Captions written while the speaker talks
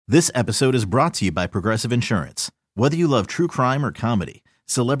This episode is brought to you by Progressive Insurance. Whether you love true crime or comedy,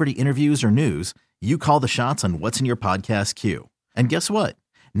 celebrity interviews or news, you call the shots on what's in your podcast queue. And guess what?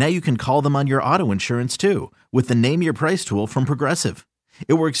 Now you can call them on your auto insurance too with the Name Your Price tool from Progressive.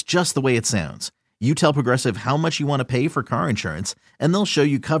 It works just the way it sounds. You tell Progressive how much you want to pay for car insurance, and they'll show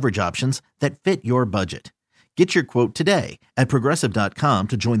you coverage options that fit your budget. Get your quote today at Progressive.com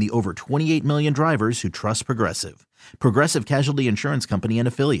to join the over 28 million drivers who trust Progressive. Progressive Casualty Insurance Company and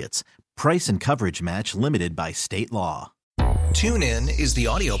Affiliates. Price and coverage match limited by state law. TuneIn is the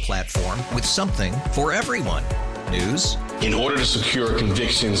audio platform with something for everyone. News. In order to secure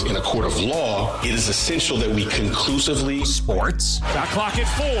convictions in a court of law, it is essential that we conclusively. Sports. Got clock at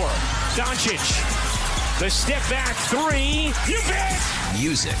 4. Doncic. The step back 3. You bet.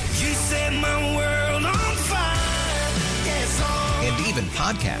 Music. You set my world on fire. Yes, and even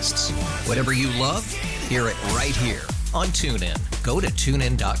podcasts. Whatever you love, hear it right here on TuneIn. Go to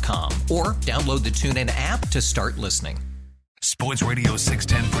TuneIn.com or download the TuneIn app to start listening. Sports Radio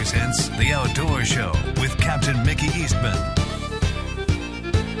 610 presents The Outdoor Show with Captain Mickey Eastman.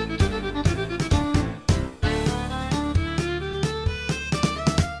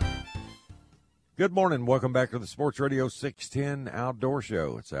 Good morning. Welcome back to the Sports Radio 610 Outdoor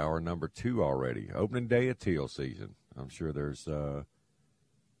Show. It's hour number 2 already. Opening day of teal season. I'm sure there's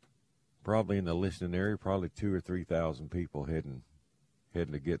probably in the listening area, probably 2,000 or 3,000 people heading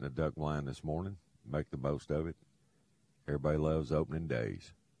to get in a duck blind this morning. Make the most of it. Everybody loves opening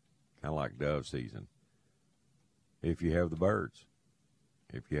days, kind of like dove season. If you have the birds,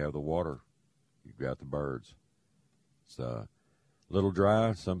 if you have the water, you've got the birds. It's a little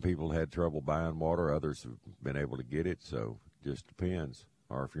dry. Some people had trouble buying water. Others have been able to get it, so it just depends.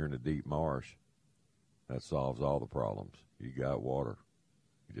 Or if you're in a deep marsh, that solves all the problems. You got water.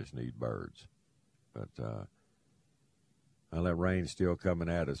 You just need birds. But well, that rain's still coming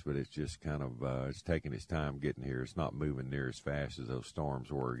at us, but it's just kind of it's taking its time getting here. It's not moving near as fast as those storms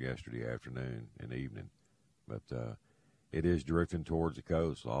were yesterday afternoon and evening. But it is drifting towards the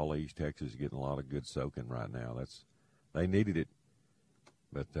coast. All East Texas is getting a lot of good soaking right now. They needed it,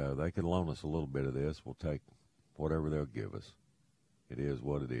 but they could loan us a little bit of this. We'll take whatever they'll give us. It is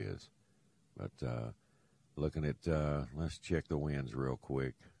what it is. But looking at, let's check the winds real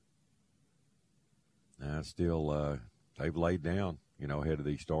quick. Still, they've laid down, ahead of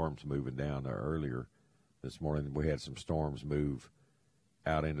these storms moving down there earlier this morning. We had some storms move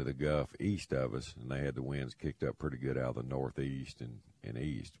out into the Gulf east of us, and they had the winds kicked up pretty good out of the northeast and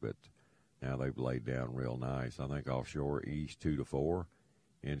east, but now they've laid down real nice. I think offshore east 2 to 4,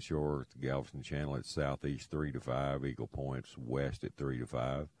 inshore at the Galveston Channel at southeast 3 to 5, Eagle Point's west at 3 to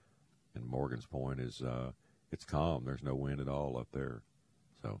 5, and Morgan's Point is it's calm. There's no wind at all up there,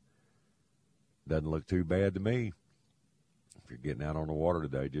 so doesn't look too bad to me. If you're getting out on the water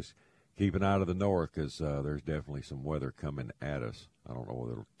today, just keep an eye to the north because there's definitely some weather coming at us. I don't know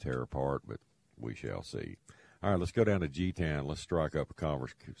whether it'll tear apart, but we shall see. All right, let's go down to G-Town. Let's strike up a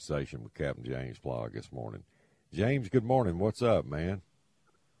conversation with Captain James Plaag this morning. James, good morning. What's up, man?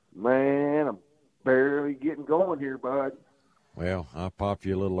 Man, I'm barely getting going here, bud. Well, I popped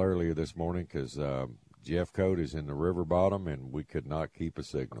you a little earlier this morning because Jeff Coate is in the river bottom, and we could not keep a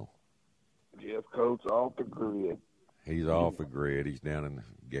signal. Jeff Coate's off the grid. He's off the grid. He's down in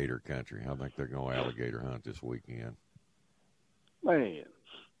gator country. I think they're going to alligator hunt this weekend. Man,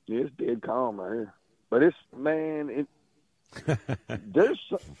 it's dead calm right here. But there's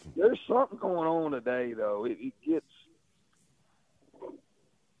something going on today, though. It gets,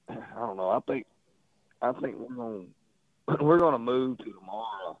 I don't know. I think we're gonna move to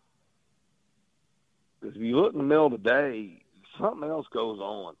tomorrow. Because if you look in the middle of the day, something else goes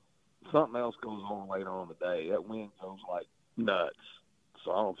on. Something else goes on later on in the day. That wind goes like nuts.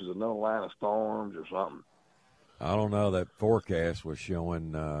 So I don't know if there's another line of storms or something. I don't know. That forecast was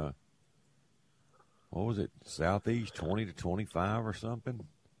showing, what was it, southeast 20 to 25 or something?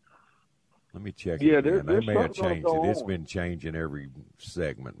 Let me check. Yeah, they may have changed it. It's on. been changing every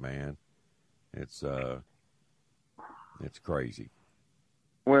segment, man. It's crazy.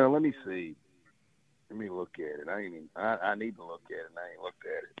 Well, let me see. Let me look at it. I need to look at it, and I ain't looked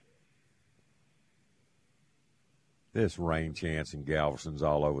at it. This rain chance in Galveston's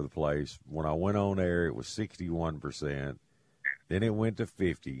all over the place. When I went on air, it was 61%. Then it went to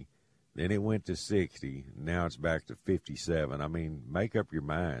 50. Then it went to 60. Now it's back to 57. I mean, make up your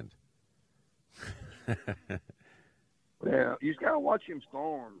mind. Yeah, you just gotta watch them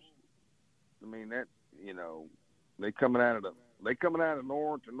storms. I mean that they coming out of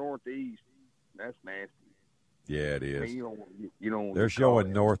north to northeast. That's nasty. Yeah, it is. You don't They're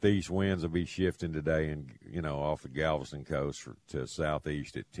showing northeast winds will be shifting today, and off the Galveston coast to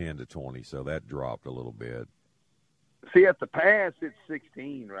southeast at 10 to 20. So that dropped a little bit. See, at the pass, it's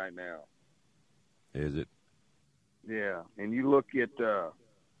 16 right now. Is it? Yeah, and you look at let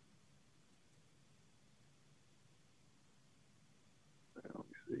me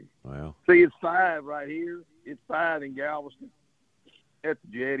see. Well, see, it's 5 right here. It's 5 in Galveston at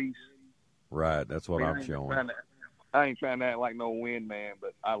the jetties. Right, that's what I'm showing. I ain't trying to act like no wind man,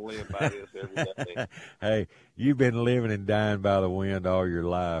 but I live by this every day. Hey, you've been living and dying by the wind all your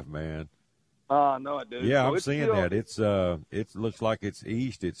life, man. No, I do. Yeah, so I'm seeing that. It looks like it's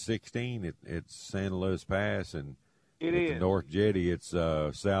east at 16. It's San Luis Pass, and it at is. the North Jetty, it's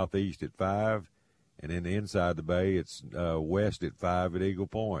southeast at 5, and then inside the bay, it's west at 5 at Eagle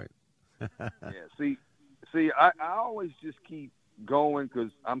Point. Yeah, see, I always just keep going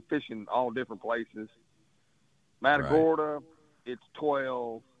because I'm fishing all different places. Matagorda, right. It's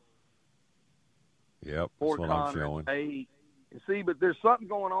 12. Yep, Fort that's what I'm Conner, showing. 8. You see, but there's something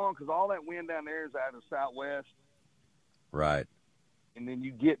going on because all that wind down there is out of the southwest. Right. And then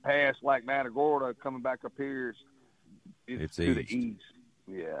you get past like Matagorda, coming back up here, it's to east. the east.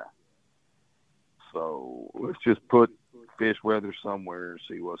 Yeah. So let's just put fish weather somewhere and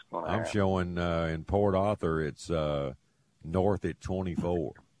see what's going to happen. I'm showing in Port Arthur, it's north at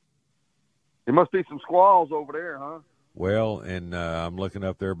 24. There must be some squalls over there, huh? Well, and I'm looking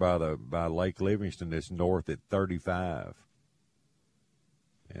up there by Lake Livingston. It's north at 35.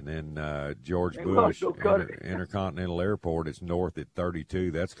 And then George Bush Intercontinental Airport, it's north at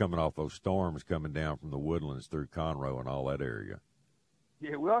 32. That's coming off those storms coming down from the Woodlands through Conroe and all that area.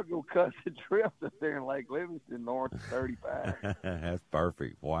 Yeah, we ought to go cut the drift up there in Lake Livingston north at 35. That's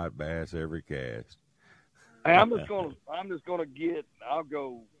perfect. White bass every cast. Hey, I'll just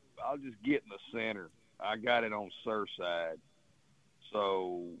get in the center. I got it on Surfside.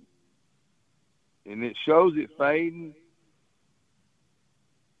 So, and it shows it fading.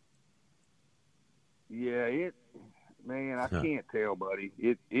 Yeah, I can't tell, buddy.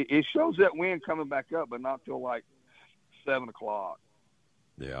 It shows that wind coming back up, but not till like 7 o'clock.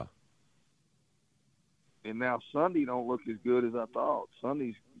 Yeah. And now Sunday don't look as good as I thought.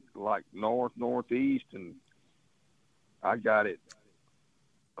 Sunday's like northeast, and I got it.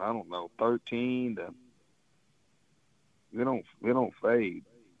 I don't know, 13 to. They don't fade.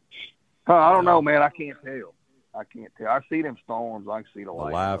 I don't know, man. I can't tell. I see them storms. I can see the light.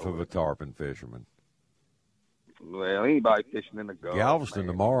 The life of a tarpon fisherman. Well, anybody fishing in the Gulf. Galveston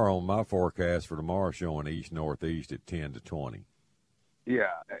man. Tomorrow on my forecast for tomorrow showing east-northeast at 10 to 20. Yeah,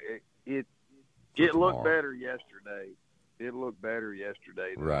 it looked better yesterday. It looked better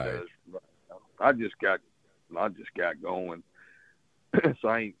yesterday than right. It does right now. I just got going. So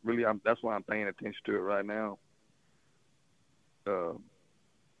I ain't really. That's why I'm paying attention to it right now.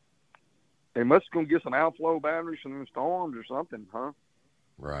 They must gonna get some outflow boundaries from the storms or something, huh?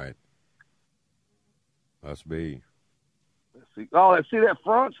 Right. Must be. Let's see. Oh, see that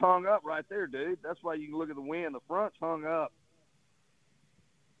front's hung up right there, dude. That's why you can look at the wind. The front's hung up.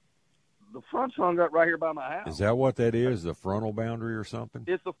 The front's hung up right here by my house. Is that what that is? The frontal boundary or something?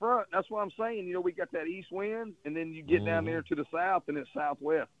 It's the front. That's what I'm saying. We got that east wind, and then you get down there to the south, and it's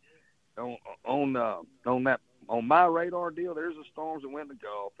southwest. On my radar deal, there's the storms that went in the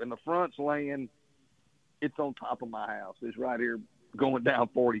Gulf, and the front's laying. It's on top of my house. It's right here going down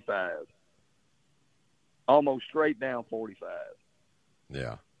 45, almost straight down 45.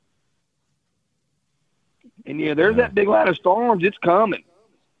 Yeah. And there's that big line of storms. It's coming.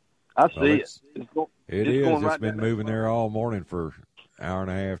 I see it. It's been moving there all morning for an hour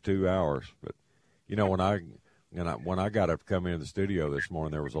and a half, 2 hours. But when I got up to come into the studio this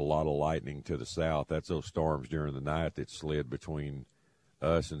morning, there was a lot of lightning to the south. That's those storms during the night that slid between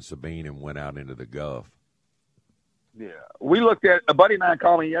us and Sabine and went out into the Gulf. Yeah, we looked at a buddy and I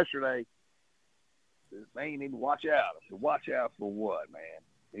called me yesterday. He said, "Man, you need to watch out." I said, "Watch out for what, man?"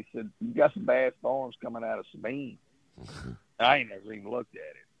 He said, "You got some bad storms coming out of Sabine." I ain't never even looked at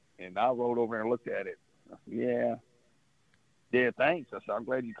it. And I rolled over and looked at it. I said, yeah, thanks. I said, I'm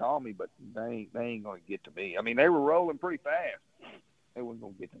glad you called me, but they ain't going to get to me. I mean, they were rolling pretty fast. They wasn't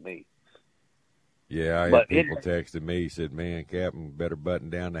going to get to me. Yeah, I had people texting me, said, man, Captain, better button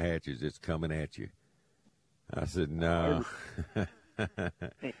down the hatches. It's coming at you. I said, no.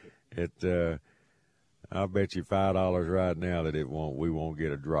 I'll bet you $5 right now that we won't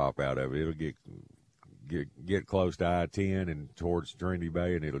get a drop out of it. It'll get close to I-10 and towards Trinity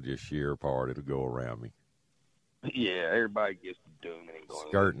Bay, and it'll just shear apart. It'll go around me. Yeah, everybody gets to doom and going.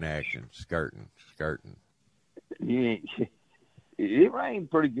 Skirting action, skirting. Yeah, it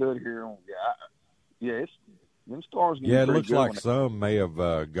rained pretty good here. It's Them stars. Yeah, it looks like some may have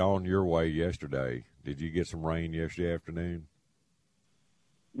gone your way yesterday. Did you get some rain yesterday afternoon?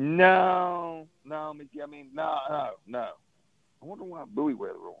 No, Mickey. I mean, no. I wonder why buoy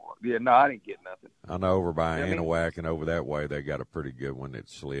weather was. Yeah, no, I didn't get nothing. I know over by Anahuac and over that way they got a pretty good one that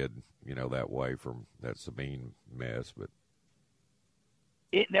slid, that way from that Sabine mess. But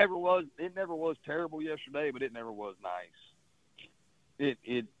it never was terrible yesterday, but it never was nice.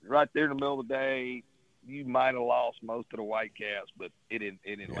 It right there in the middle of the day, you might have lost most of the whitecaps, but it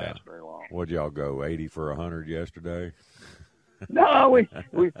didn't last very long. What'd y'all go, 80 for 100 yesterday? No, we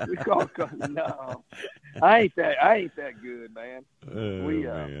called. No, I ain't that good, man.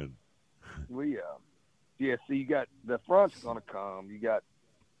 Man. Yeah. See, you got the front's gonna come. You got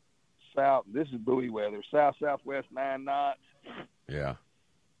south. This is buoy weather. Southwest 9 knots. Yeah.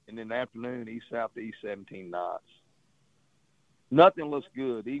 And in the afternoon, east-southeast 17 knots. Nothing looks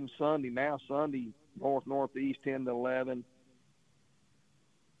good. Even Sunday now. Sunday north-northeast 10 to 11.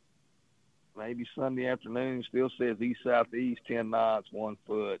 Maybe Sunday afternoon still says east-southeast 10 knots, 1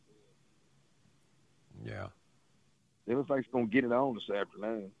 foot. Yeah. It looks like it's going to get it on this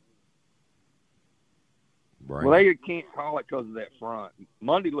afternoon. Right. Well, they can't call it because of that front.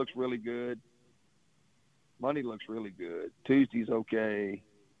 Monday looks really good. Tuesday's okay.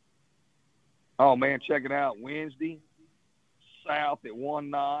 Oh, man, check it out. Wednesday, south at 1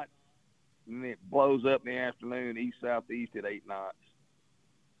 knot, and it blows up in the afternoon, east-southeast at 8 knots.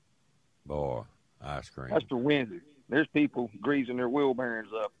 Boy, ice cream. That's for Wednesday. There's people greasing their wheel bearings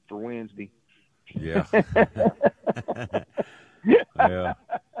up for Wednesday. Yeah. Well,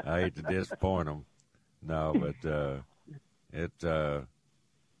 I hate to disappoint them. No, but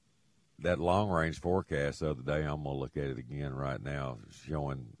that long-range forecast the other day, I'm going to look at it again right now,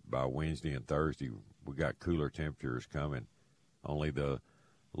 showing by Wednesday and Thursday we got cooler temperatures coming. Only the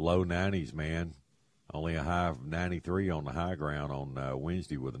low 90s, man. Only a high of 93 on the high ground on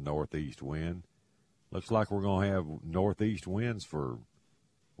Wednesday with a northeast wind. Looks like we're going to have northeast winds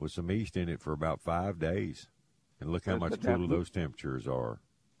with some east in it for about 5 days. And look how much cooler those temperatures are.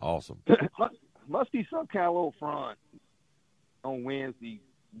 Awesome. Must be some kind of little front on Wednesday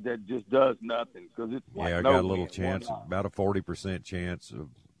that just does nothing. Cause it's like I got a little chance, about a 40% chance of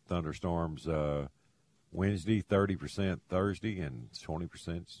thunderstorms Wednesday, 30% Thursday, and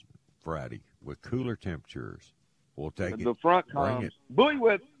 20% Friday with cooler temperatures. We'll take it. The front Bring comes. it.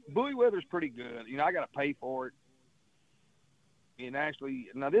 Buoy weather's pretty good. I got to pay for it. And actually,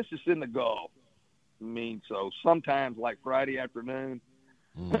 now this is in the Gulf. So sometimes like Friday afternoon,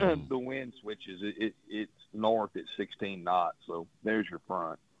 the wind switches. It's north at 16 knots. So there's your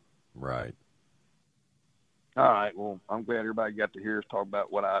front. Right. All right. Well, I'm glad everybody got to hear us talk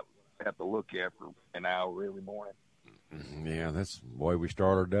about what I have to look at for an hour every morning. Yeah, that's the way we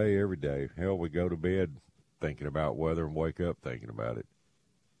start our day every day. Hell, we go to bed thinking about weather and wake up thinking about it.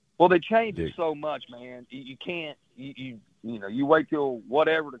 Well, they change it so much, man. You can't, you wait till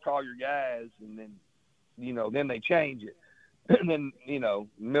whatever to call your guys, and then, then they change it. And then,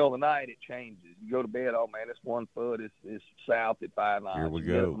 middle of the night it changes. You go to bed, oh, man, it's 1 foot. It's south at 5 knots. Here we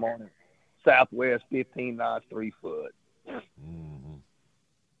go. In the morning, southwest 15 knots, 3 foot. Mm-hmm.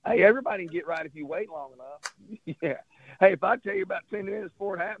 Hey, everybody can get right if you wait long enough. Yeah. Hey, if I tell you about 10 minutes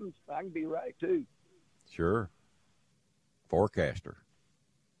before it happens, I can be right, too. Sure. Forecaster.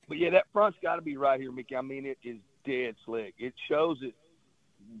 But, yeah, that front's got to be right here, Mickey. I mean, it is dead slick. It shows it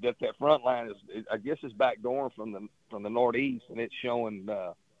that front line is, I guess it's backdooring from the northeast, and it's showing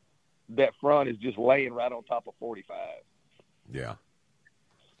that front is just laying right on top of 45. Yeah.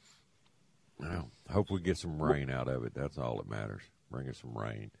 Well, hope we get some rain out of it. That's all that matters. Bring us some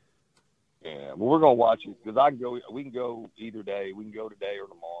rain. Yeah, well, we're going to watch it because we can go either day. We can go today or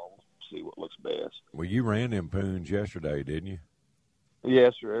tomorrow. We'll see what looks best. Well, you ran them poons yesterday, didn't you?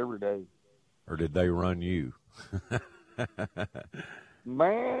 Yes, sir, every day. Or did they run you?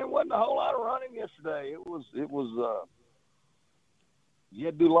 Man, it wasn't a whole lot of running yesterday. It was you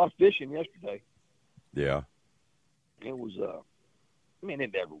had to do a lot of fishing yesterday. Yeah. It was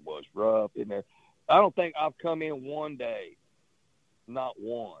it never was rough. I don't think I've come in one day, not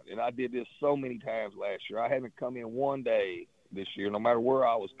one, and I did this so many times last year. I haven't come in one day this year, no matter where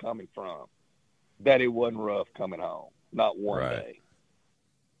I was coming from, that it wasn't rough coming home. Not one day.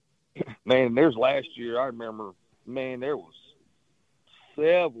 Man, there's last year, I remember, there was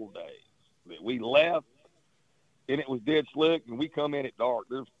several days that we left, and it was dead slick, and we come in at dark.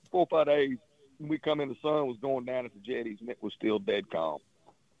 There's 4 or 5 days, and we come in, the sun was going down at the jetties, and it was still dead calm.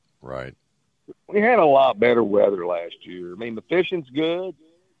 Right. We had a lot better weather last year. I mean, the fishing's good.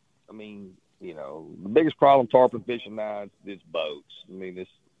 I mean, the biggest problem tarpon fishing now is boats. I mean,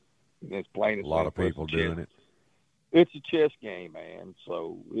 it's plain as a lot of people doing it. It's a chess game, man.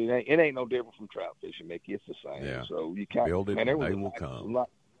 So it ain't no different from trout fishing, Mickey. It's the same. Yeah. So you kind build it, man, and they will come.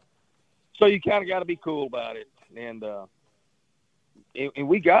 So you kind of got to be cool about it, and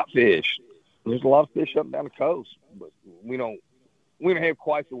we got fish. There's a lot of fish up and down the coast, but we don't have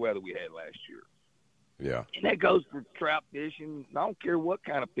quite the weather we had last year. Yeah. And that goes for trout fishing. I don't care what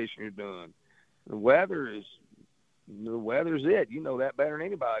kind of fishing you're doing. The weather's it. You know that better than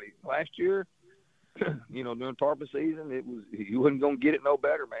anybody. Last year, during tarpon season, you wasn't going to get it no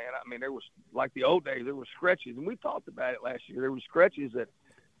better, man. I mean, there was, like the old days, there were stretches, and we talked about it last year. There were stretches that,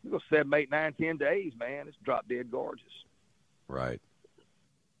 7, 8, 9, 10 days, man. It's drop dead gorgeous. Right.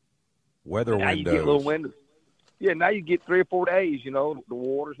 Weather now windows. You get little windows. Yeah, now you get 3 or 4 days. The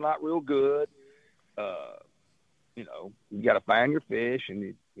water's not real good. You got to find your fish, and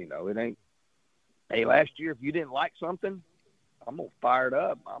it ain't. Hey, last year, if you didn't like something, I'm gonna fire it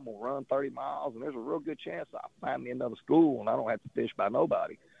up. I'm gonna run 30 miles, and there's a real good chance I'll find me another school, and I don't have to fish by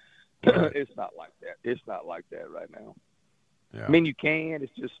nobody. Right. It's not like that. It's not like that right now. Yeah. I mean, you can.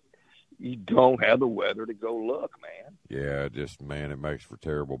 It's just you don't have the weather to go look, man. Yeah, it makes for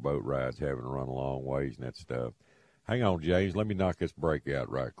terrible boat rides having to run a long ways and that stuff. Hang on, James. Let me knock this break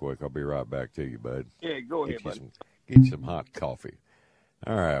out right quick. I'll be right back to you, bud. Yeah, go ahead, bud. Get you some hot coffee.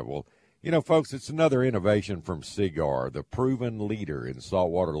 All right, well, folks, it's another innovation from Seaguar, the proven leader in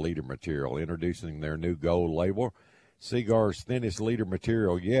saltwater leader material, introducing their new gold label. Seaguar's thinnest leader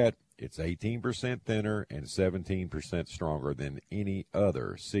material yet. It's 18% thinner and 17% stronger than any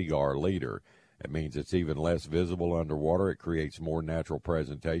other Seaguar leader. That means it's even less visible underwater. It creates more natural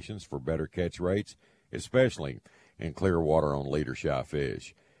presentations for better catch rates, especially in clear water on leader-shy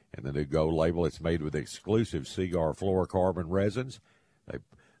fish. And the new gold label, it's made with exclusive Seaguar fluorocarbon resins.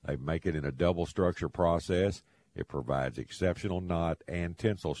 They make it in a double structure process. It provides exceptional knot and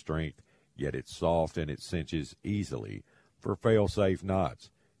tensile strength, yet it's soft and it cinches easily for fail-safe knots.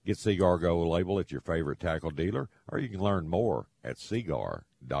 Get Seaguar Gold Label at your favorite tackle dealer, or you can learn more at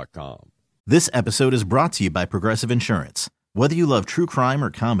seaguar.com. This episode is brought to you by Progressive Insurance. Whether you love true crime or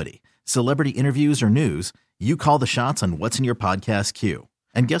comedy, celebrity interviews or news, you call the shots on what's in your podcast queue.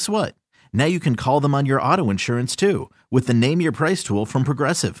 And guess what? Now you can call them on your auto insurance too with the Name Your Price tool from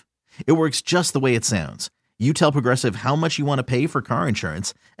Progressive. It works just the way it sounds. You tell Progressive how much you want to pay for car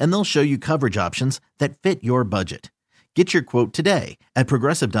insurance, and they'll show you coverage options that fit your budget. Get your quote today at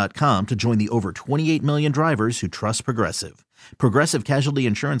Progressive.com to join the over 28 million drivers who trust Progressive. Progressive Casualty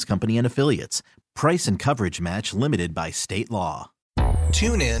Insurance Company and Affiliates. Price and coverage match limited by state law.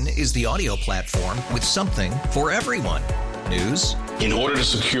 TuneIn is the audio platform with something for everyone. News. In order to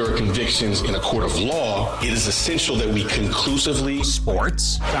secure convictions in a court of law, it is essential that we conclusively.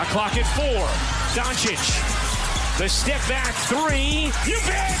 Sports. Shot clock at 4. Doncic. The step back 3. You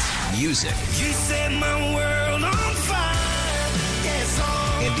bet. Music. You set my world on fire. Yes,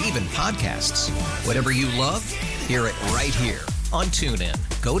 and even podcasts. Whatever you love, hear it right here on TuneIn.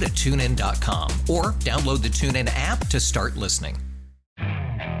 Go to TuneIn.com or download the TuneIn app to start listening.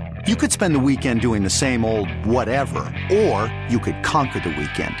 You could spend the weekend doing the same old whatever, or you could conquer the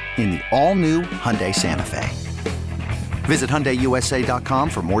weekend in the all-new Hyundai Santa Fe. Visit HyundaiUSA.com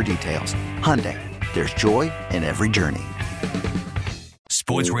for more details. Hyundai, there's joy in every journey.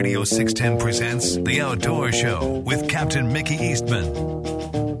 Sports Radio 610 presents The Outdoor Show with Captain Mickey Eastman.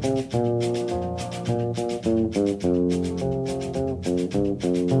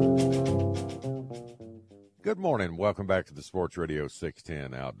 Good morning. Welcome back to the Sports Radio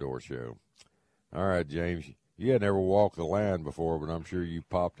 610 Outdoor Show. All right, James, you had never walked the line before, but I'm sure you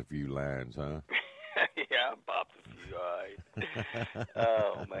popped a few lines, huh? Yeah, I popped a few, all right.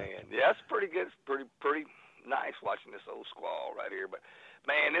 Oh, man. Yeah, it's pretty good. It's pretty nice watching this old squall right here. But,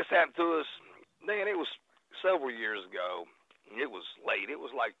 man, this happened to us, man, it was several years ago. It was late. It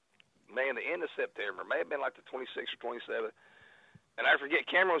was like, man, the end of September. It may have been like the 26th or 27th. And I forget,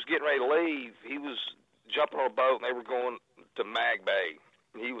 Cameron was getting ready to leave. He was jumping on a boat, and they were going to Mag Bay.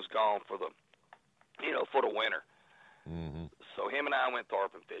 He was gone for the winter. Mm-hmm. So him and I went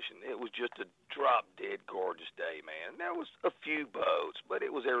tarpon fishing. It was just a drop-dead gorgeous day, man. There was a few boats, but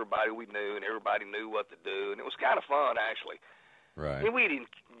it was everybody we knew, and everybody knew what to do, and it was kind of fun, actually. Right. And we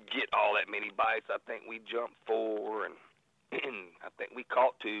didn't get all that many bites. I think we jumped 4, and I think we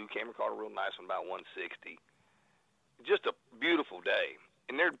caught 2. Cameron caught a real nice one, about 160. Just a beautiful day.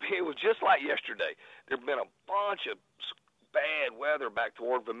 And it was just like yesterday. There had been a bunch of bad weather back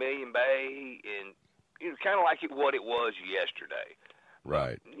toward Vermilion Bay, and it was kind of like what it was yesterday.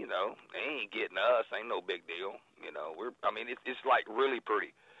 Right. They ain't getting us. Ain't no big deal. It's like really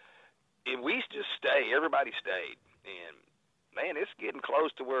pretty. And we just stay. Everybody stayed. And, man, it's getting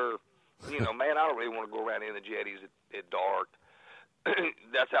close to where Man, I don't really want to go around in the jetties at dark.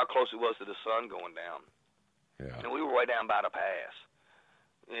 That's how close it was to the sun going down. Yeah. And we were way down by the pass.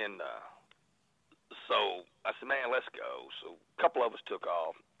 And so I said, man, let's go. So a couple of us took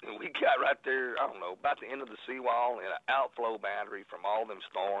off. And we got right there, I don't know, about the end of the seawall, and an outflow boundary from all them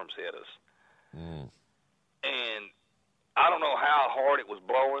storms hit us. Mm. And I don't know how hard it was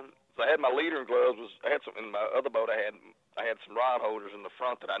blowing. So I had my leader and gloves. I had some in my other boat. I had some rod holders in the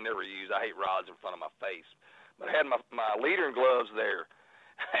front that I never use. I hate rods in front of my face. But I had my leader and gloves there.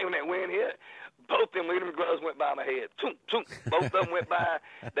 Hey, when that wind hit, both them leader and gloves went by my head. Toom, toom. Both of them went by.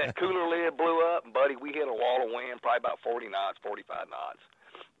 That cooler lid blew up, and, buddy, we hit a wall of wind, probably about 40 knots, 45 knots.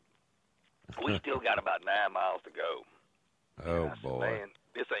 We still got about 9 miles to go. Oh, said, boy. Man,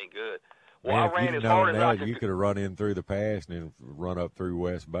 this ain't good. Well, Man, I ran if you'd as hard known as I that, could. you could have run in through the pass and then run up through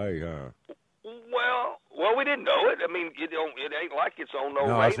West Bay, huh? Well, we didn't know it. I mean, it ain't like it's on no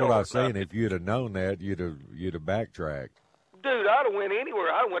radar. No, that's what I was saying. If you'd have known that, you'd have backtracked. Dude, I'd have went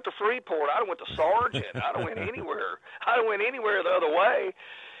anywhere. I'd have went to Freeport. I'd have went to Sargent. I'd have went anywhere. I'd have went anywhere the other way.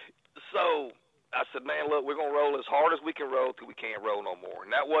 So I said, man, look, we're going to roll as hard as we can roll till we can't roll no more.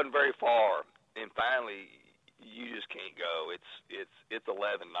 And that wasn't very far. And finally, you just can't go. It's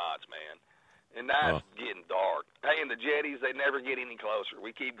 11 knots, man. And now it's getting dark. Hey, and the jetties, they never get any closer.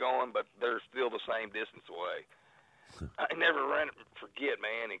 We keep going, but they're still the same distance away. I never forget,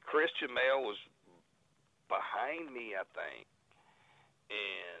 man. And Christian Mail was behind me, I think.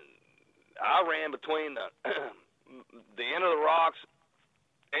 And I ran between the end of the rocks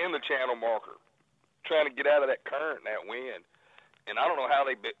and the channel marker, trying to get out of that current and that wind. And I don't know how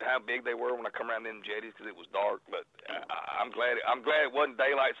big they were when I come around in the jetties because it was dark. But I'm glad it wasn't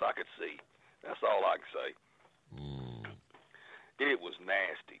daylight so I could see. That's all I can say. Mm. It was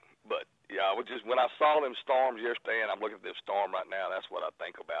nasty. But, yeah, I was just when I saw them storms yesterday, and I'm looking at this storm right now, that's what I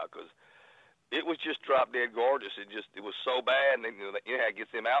think about because it was just drop dead gorgeous. It was so bad, and it gets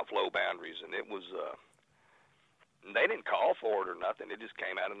them outflow boundaries, and it was they didn't call for it or nothing. It just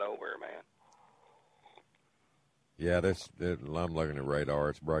came out of nowhere, man. Yeah, I'm looking at radar.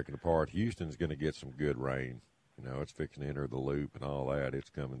 It's breaking apart. Houston's going to get some good rain. It's fixing to enter the loop and all that.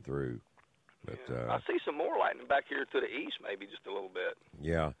 It's coming through. But I see some more lightning back here to the east, maybe just a little bit.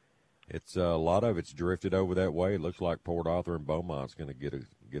 Yeah, it's a lot of it's drifted over that way. It looks like Port Arthur and Beaumont's going to get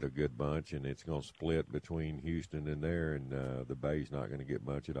a good bunch, and it's going to split between Houston and there, and the Bay's not going to get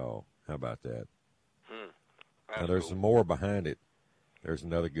much at all. How about that? Now, there's some more behind it. There's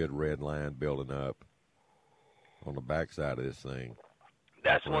another good red line building up on the backside of this thing.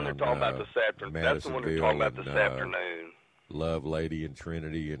 That's the one they're talking about this afternoon. That's the one they're talking about this afternoon. Love Lady and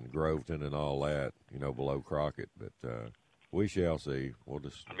Trinity and Groveton and all that, below Crockett. But we shall see. We'll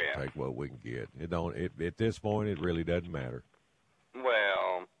just take what we can get. At this point, it really doesn't matter.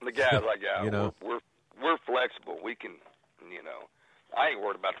 Well, the guys I got, we're flexible. We can, I ain't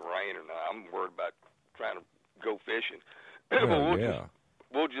worried about the rain or not. I'm worried about trying to go fishing.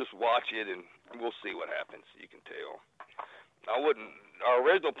 We'll just watch it and we'll see what happens. You can tell. Our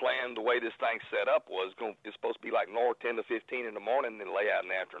original plan, the way this thing's set up, it's supposed to be like north 10 to 15 in the morning and then lay out in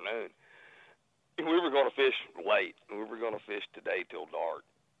the afternoon. We were going to fish late. We were going to fish today till dark.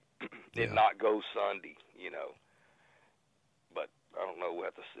 Did not go Sunday, But I don't know. We'll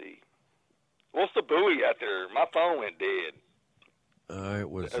have to see. What's the buoy out there? My phone went dead. It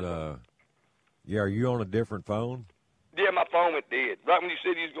was, are you on a different phone? Yeah, my phone went dead. Right when you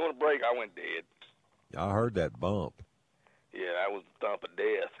said you was going to break, I went dead. I heard that bump. Yeah, that was the thump of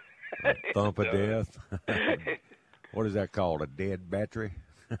death. A thump of death? What is that called, a dead battery?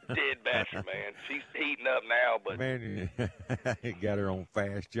 Dead battery, man. She's heating up now, but... Man, you got her on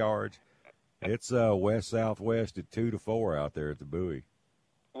fast charge. It's west-southwest at 2 to 4 out there at the buoy.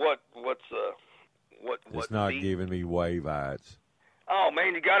 It's not giving me wave heights. Oh,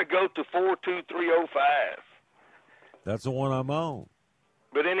 man, you got to go to 42305. That's the one I'm on.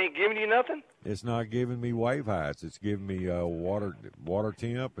 But it ain't giving you nothing? It's not giving me wave heights. It's giving me water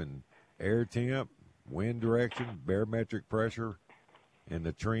temp and air temp, wind direction, barometric pressure, and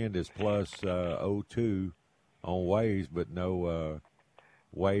the trend is plus 02 on waves, but no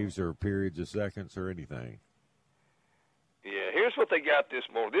waves or periods of seconds or anything. Yeah, here's what they got this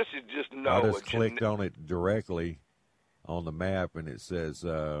morning. This is just I just clicked on it directly on the map, and it says,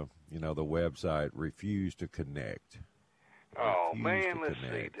 the website refused to connect. Oh, man, let's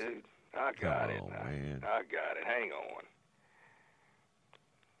see, dude. I got it. Man. I got it. Hang on.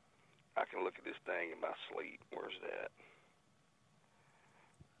 I can look at this thing in my sleep. Where's that?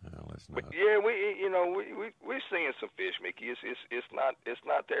 No, it's not. But yeah, we're seeing some fish, Mickey. It's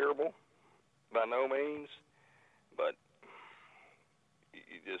not terrible by no means, but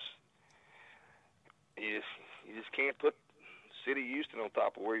you just You just can't put City of Houston on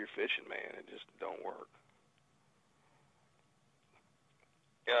top of where you're fishing, man. It just don't work.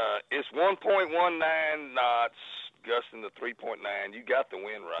 It's 1.19 knots, gusting to 3.9. You got the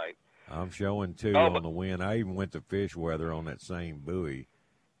wind right. I'm showing 2 on the wind. I even went to fish weather on that same buoy,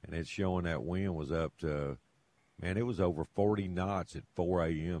 and it's showing that wind was up to, man, it was over 40 knots at 4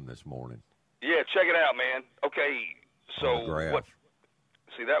 a.m. this morning. Yeah, check it out, man. Okay, so what?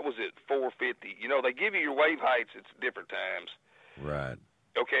 See, that was at 4:50. You know, they give you your wave heights at different times. Right.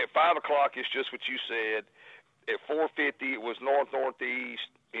 Okay, at 5 o'clock, it's just what you said. At 4:50, it was north-northeast,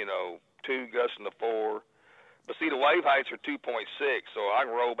 2 gusting to 4. But, see, the wave heights are 2.6, so I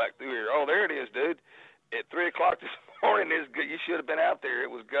can roll back through here. Oh, there it is, dude. At 3 o'clock this morning, you should have been out there. It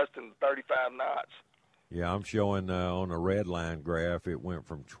was gusting 35 knots. Yeah, I'm showing on the red line graph, it went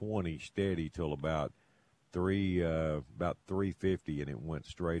from 20 steady till about 3:50, and it went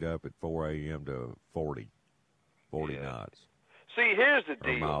straight up at 4 a.m. to 40 knots. See, here's the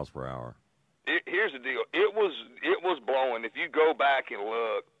deal. Or miles per hour. Here's the deal. It was blowing. If you go back and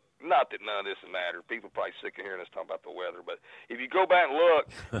look, not that none of this matters. People are probably sick of hearing us talk about the weather, but if you go back and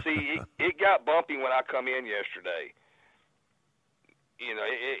look, see, it got bumpy when I come in yesterday.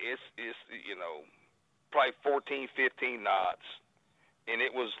 It's probably 14, 15 knots, and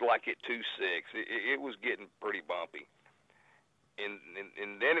it was like at 2.6. It was getting pretty bumpy. And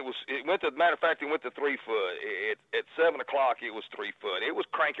then it went to, matter of fact, it went to 3 foot. At 7 o'clock, it was 3 foot. It was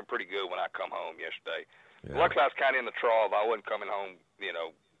cranking pretty good when I come home yesterday. Yeah. Luckily, I was kind of in the trough. I wasn't coming home,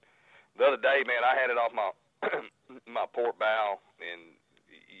 The other day, man, I had it off my my port bow, and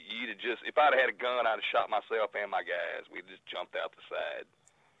you'd have just, if I'd had a gun, I'd have shot myself and my guys. We just jumped out the side.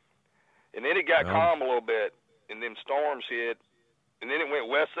 And then it got calm a little bit, and then storms hit, and then it went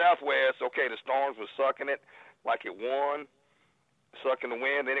west-southwest. Okay, the storms was sucking it like it won. Sucking the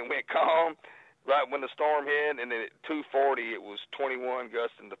wind, then it went calm right when the storm hit, and then at 2:40 it was 21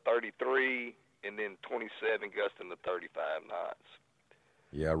 gusting to 33, and then 27 gusting to 35 knots.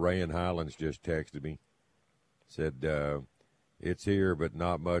 Yeah, Ray in Highlands just texted me. Said it's here, but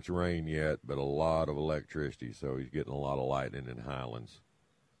not much rain yet, but a lot of electricity, so he's getting a lot of lightning in Highlands.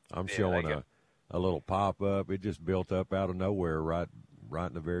 I'm showing a little pop-up. It just built up out of nowhere right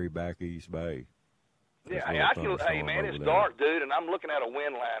in the very back of East Bay. Yeah, hey, man, it's dark, dude, and I'm looking at a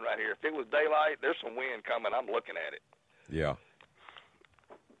wind line right here. If it was daylight, there's some wind coming. I'm looking at it. Yeah.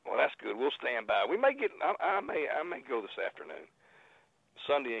 Well, that's good. We'll stand by. We may get. I may go this afternoon.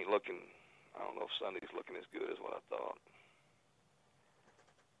 Sunday ain't looking. I don't know if Sunday's looking as good as what I thought.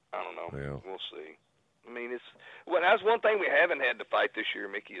 I don't know. Yeah. We'll see. I mean, that's one thing we haven't had to fight this year,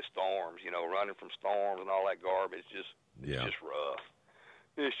 Mickey, is storms. Running from storms and all that garbage. It's just rough.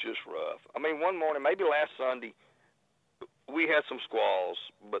 It's just rough. I mean, one morning, maybe last Sunday, we had some squalls,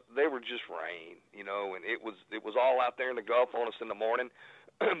 but they were just rain, and it was all out there in the Gulf on us in the morning,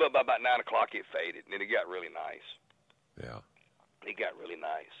 but by about 9 o'clock it faded, and it got really nice. Yeah. It got really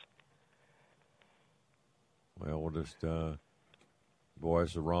nice. Well, we'll just, boy,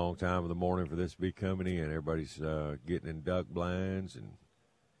 it's the wrong time of the morning for this to be coming in. Everybody's getting in duck blinds and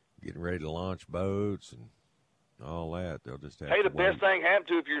getting ready to launch boats and all that. They'll just have to the best thing happened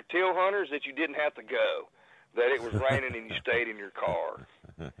to if you're teal hunters that you didn't have to go, that it was raining and you stayed in your car.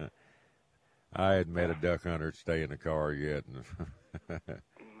 I hadn't met a duck hunter stay in the car yet.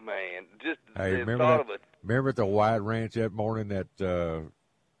 Man, just hey, remember at the White Ranch that morning, that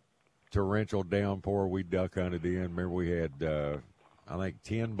torrential downpour we duck hunted in? Remember we had, I think,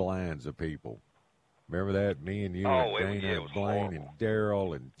 10 blinds of people. Remember that? Me and you and Dana and Blaine and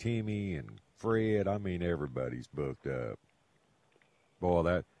Daryl and Timmy and Fred. I mean, everybody's booked up.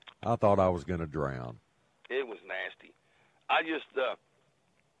 Boy, I thought I was going to drown. It was nasty. I just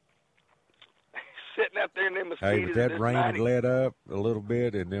sitting out there in them mosquitoes. Hey, but that rain had let up a little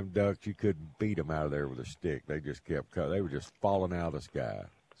bit, and them ducks, you couldn't beat them out of there with a stick. They just kept coming. They were just falling out of the sky.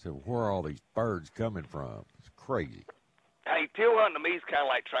 So where are all these birds coming from? It's crazy. Hey, teal hunting to me is kind of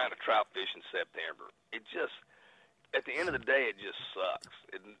like trying to trout fish in September. It just, at the end of the day, it just sucks.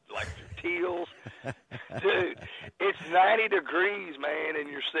 Like teals, dude, it's 90 degrees, man, and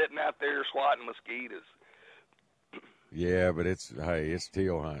you're sitting out there swatting mosquitoes. Yeah, but it's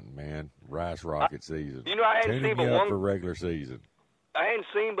teal hunting, man. Rice rocket season. I hadn't seen but one for regular season. I hadn't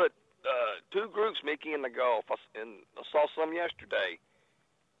seen but 2 groups, Mickey, in the Gulf. And I saw some yesterday,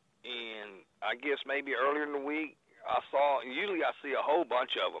 and I guess maybe earlier in the week usually I see a whole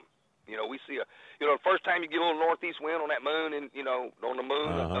bunch of them. We see the first time you get a little northeast wind on that moon, and on the moon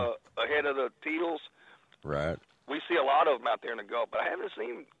ahead of the teals. Right. We see a lot of them out there in the Gulf, but I haven't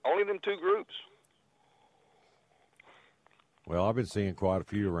seen only them 2 groups. Well, I've been seeing quite a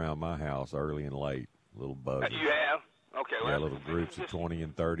few around my house early and late. little buzzing. You have? Okay. Yeah, little groups of 20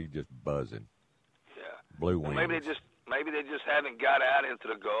 and 30 just buzzing. Yeah. Blue wings. Maybe they just haven't got out into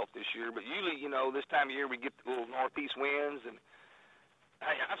the Gulf this year. But usually, this time of year we get the little northeast winds, and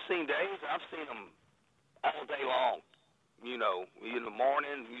I've seen days. I've seen them all day long. In the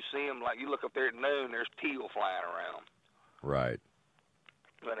morning you see them, like you look up there at noon, there's teal flying around. Right.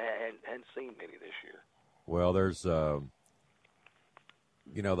 But I hadn't seen many this year. Well, there's, those.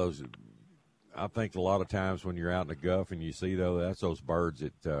 I think a lot of times when you're out in the Gulf and you see that's those birds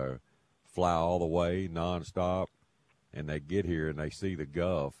that fly all the way nonstop, and they get here and they see the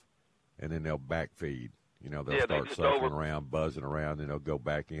Gulf, and then they'll backfeed. They'll start circling around, buzzing around, and they'll go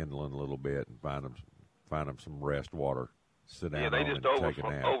back inland a little bit and find them some rest water, sit down they on just and take a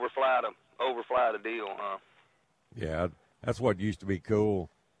nap. overfly the deal, huh? Yeah, that's what used to be cool.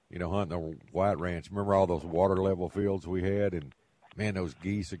 Hunting a white ranch. Remember all those water level fields we had, and man, those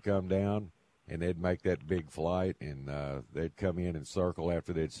geese would come down. And they'd make that big flight, and they'd come in and circle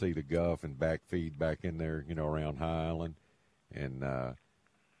after they'd see the Gulf and feed back in there, around High Island. And,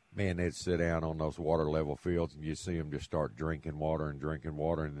 man, they'd sit down on those water level fields, and you'd see them just start drinking water, and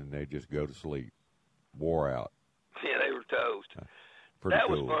then they'd just go to sleep, wore out. Yeah, they were toast. Pretty that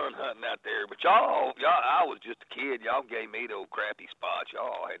cool. was fun hunting out there. But y'all, I was just a kid. Y'all gave me the old crappy spots.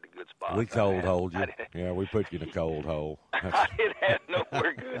 Y'all had the good spots. We cold holed you. Yeah, we put you in a cold hole. I didn't have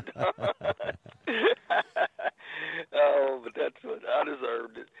nowhere good. Oh, but that's what I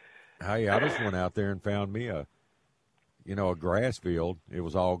deserved it. Hey, I just went out there and found me a grass field. It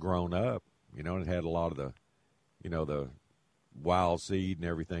was all grown up, and it had a lot of the wild seed and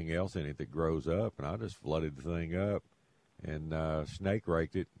everything else in it that grows up, and I just flooded the thing up. And snake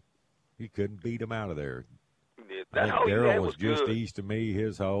raked it. He couldn't beat him out of there. I think Darryl was just east of me,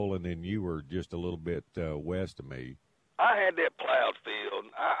 his hole, and then you were just a little bit west of me. I had that plowed field.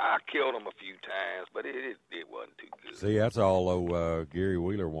 I killed him a few times, but it wasn't too good. See, that's all Gary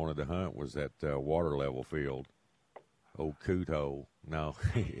Wheeler wanted to hunt was that water level field. Old coot hole. No,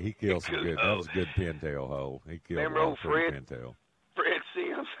 he killed some good. That was a good pintail hole. He killed Remember old Fred pintail. Fred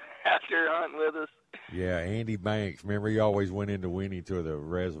Sims out there hunting with us. Yeah, Andy Banks. Remember, he always went into Winnie to the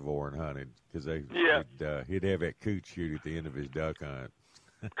reservoir and hunted because he'd have that coot shoot at the end of his duck hunt.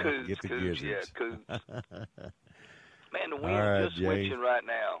 Get the gizzards. Yeah, coots. Man, the wind's just switching right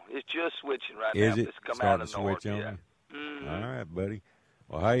now. It's just switching right now. Is it? It's come starting out of to the north. switch on Yeah. you? Mm-hmm. All right, buddy.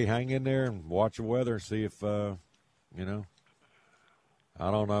 Well, hey, hang in there and watch the weather. See if, I don't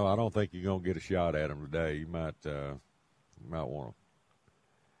know. I don't think you're going to get a shot at them today. You might want to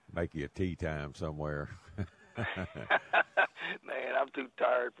make you a tea time somewhere. Man, I'm too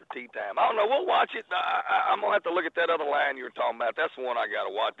tired for tea time. I don't know. We'll watch it. I'm going to have to look at that other line you were talking about. That's the one I got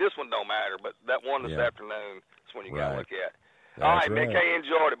to watch. This one don't matter, but that one this afternoon is when you got to look at. That's all right, right. Mick, hey,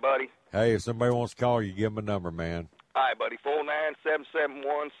 enjoyed it, buddy. Hey, if somebody wants to call you, give them a number, man. All right, buddy,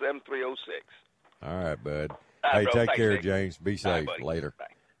 49771-7306. All right, bud. All right, hey, bro. take Thanks, care, Nick. James. Be safe. Bye, Later. Bye.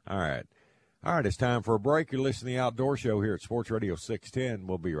 All right. All right, it's time for a break. You're listening to the Outdoor Show here at Sports Radio 610.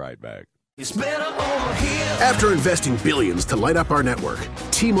 We'll be right back. It's better over here. After investing billions to light up our network,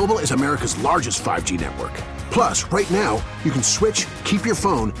 T-Mobile is America's largest 5G network. Plus, right now, you can switch, keep your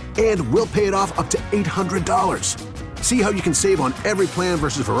phone, and we'll pay it off up to $800. See how you can save on every plan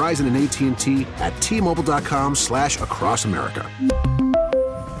versus Verizon and AT&T at T-Mobile.com/across America.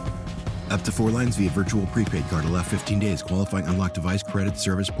 Up to 4 lines via virtual prepaid card. Allow 15 days. Qualifying unlocked device credit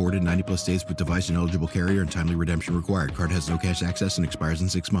service ported 90-plus days with device and eligible carrier and timely redemption required. Card has no cash access and expires in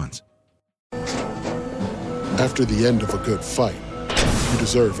 6 months. After the end of a good fight, you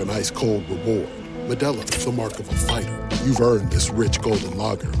deserve an ice-cold reward. Modelo is the mark of a fighter. You've earned this rich golden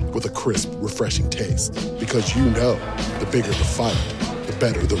lager with a crisp, refreshing taste. Because you know, the bigger the fight, the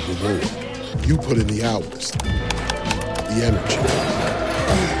better the reward. You put in the hours, the energy,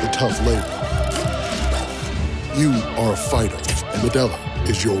 the tough labor. You are a fighter, and Modelo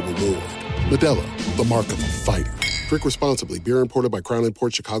is your reward. Modelo, the mark of a fighter. Drink responsibly. Beer imported by Crown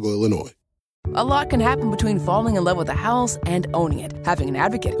Imports, Chicago, Illinois. A lot can happen between falling in love with a house and owning it. Having an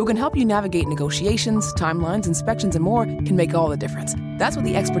advocate who can help you navigate negotiations, timelines, inspections, and more can make all the difference. That's what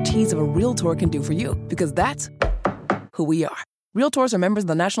the expertise of a Realtor can do for you, because that's who we are. Realtors are members of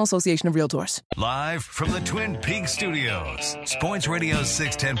the National Association of Realtors. Live from the Twin Peaks Studios, Sports Radio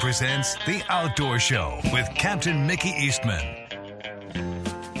 610 presents The Outdoor Show with Captain Mickey Eastman.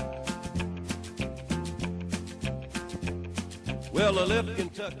 Well, I left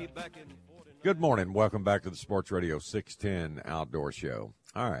Kentucky back in... Good morning. Welcome back to the Sports Radio 610 Outdoor Show.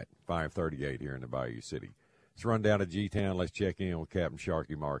 All right, 5:38 here in the Bayou City. Let's run down to G-Town. Let's check in with Captain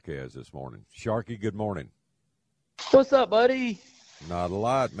Sharky Marquez this morning. Sharky, good morning. What's up, buddy? Not a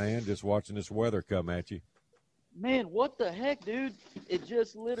lot, man. Just watching this weather come at you. Man, what the heck, dude? It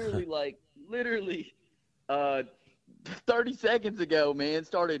just literally 30 seconds ago, man,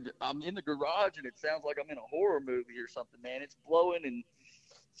 I'm in the garage, and it sounds like I'm in a horror movie or something, man. It's blowing and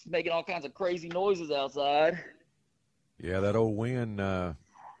it's making all kinds of crazy noises outside. Yeah, that old wind,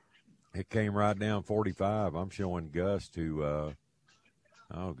 it came right down 45. I'm showing gusts to,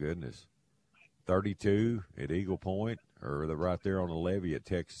 32 at Eagle Point, or right there on the levee at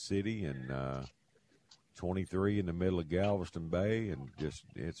Texas City, and 23 in the middle of Galveston Bay, and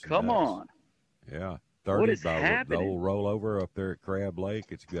it's Come nuts. on. Yeah, 30 What is by happening? the old rollover up there at Crab Lake.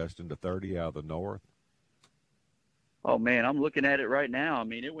 It's gusting to 30 out of the north. Oh, man, I'm looking at it right now. I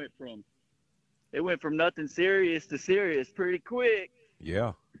mean, it went from nothing serious to serious pretty quick.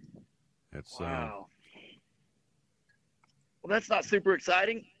 Yeah. It's wow. Well, that's not super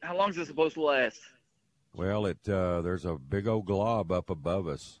exciting. How long is this supposed to last? Well, there's a big old glob up above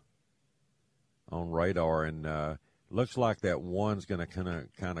us on radar, and looks like that one's going to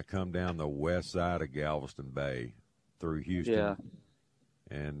kind of come down the west side of Galveston Bay through Houston. Yeah.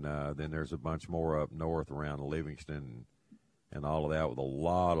 And then there's a bunch more up north around Livingston and all of that, with a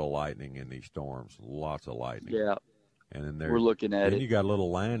lot of lightning in these storms, lots of lightning. Yeah. And then we're looking at it. Then you got a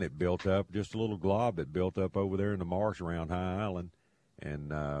little line that built up, just a little glob that built up over there in the marsh around High Island,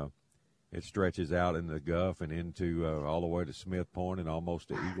 and it stretches out in the Gulf and into all the way to Smith Point and almost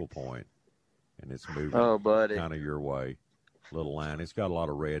to Eagle Point, and it's moving kind of your way. Little line. It's got a lot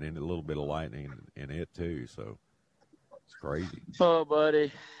of red in it, a little bit of lightning in it too, so it's crazy. Oh,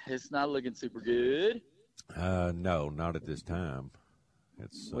 buddy, it's not looking super good. No, not at this time.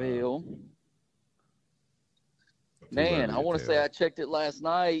 It's man, I want to say I checked it last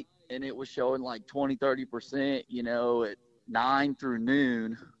night, and it was showing like 20, 30%, at 9 through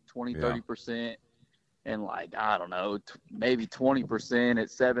noon, 20, 30%, and I don't know, maybe 20% at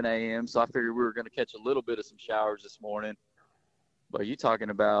 7 a.m. So I figured we were going to catch a little bit of some showers this morning. But you talking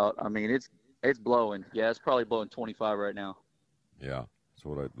about, I mean, it's blowing. Yeah, it's probably blowing 25 right now. Yeah, that's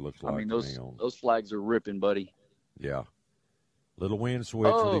what it looks like. I mean, those flags are ripping, buddy. Yeah. Little wind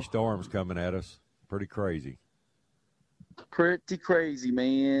switch with these storms coming at us. Pretty crazy. Pretty crazy,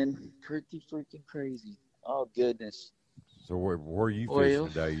 man. Pretty freaking crazy. Oh, goodness. So where are you fishing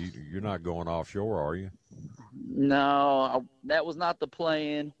today? You're not going offshore, are you? No, that was not the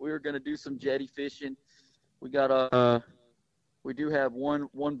plan. We were going to do some jetty fishing. We got we do have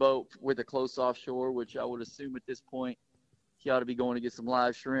one boat with a close offshore, which I would assume at this point he ought to be going to get some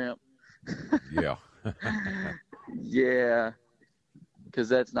live shrimp. Yeah. Yeah, because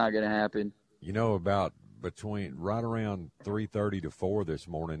that's not going to happen. About right around 3:30 to 4 this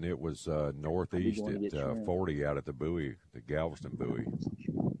morning, it was northeast at 40 out at the buoy, the Galveston buoy.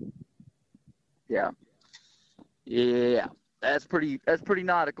 Yeah, that's pretty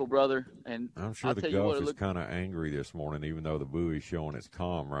nautical, brother. And I'm sure the Gulf is kind of angry this morning, even though the buoy's showing it's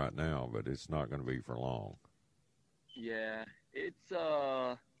calm right now, but it's not going to be for long. Yeah, it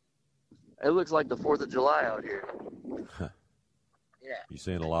looks like the 4th of July out here. Yeah. You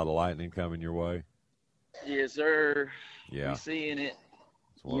seeing a lot of lightning coming your way? Yes, sir. Yeah. We're seeing it.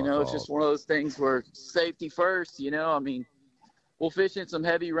 It's just one of those things where safety first, I mean, we'll fish in some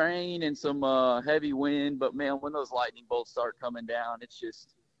heavy rain and some heavy wind, but, man, when those lightning bolts start coming down, it's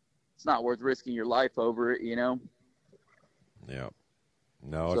not worth risking your life over it, Yeah.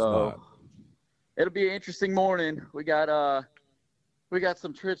 No, it's not. It'll be an interesting morning. We got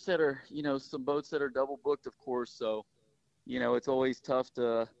some trips that are, some boats that are double booked, of course, so, it's always tough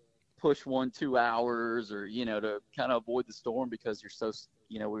to push 1-2 hours or, to kind of avoid the storm because you're so,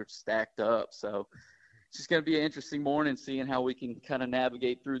 we're stacked up. So it's just going to be an interesting morning seeing how we can kind of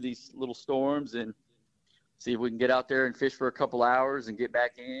navigate through these little storms and see if we can get out there and fish for a couple hours and get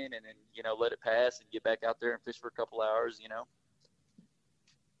back in and then, let it pass and get back out there and fish for a couple hours,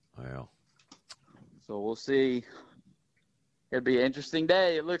 Well. So we'll see. It'll be an interesting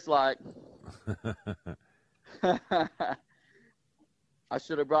day, it looks like. I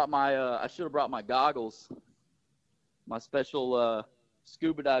should have brought my goggles, my special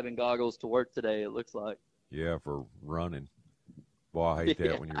scuba diving goggles to work today. It looks like. Yeah, for running. Boy, I hate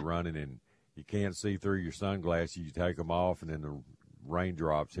that when you're running and you can't see through your sunglasses. You take them off, and then the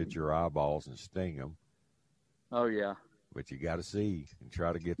raindrops hit your eyeballs and sting them. Oh yeah. But you got to see and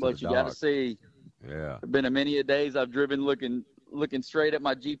try to get to the dock. But you got to see. Yeah. There've been many a days I've driven looking straight at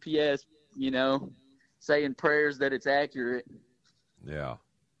my GPS, saying prayers that it's accurate. Yeah.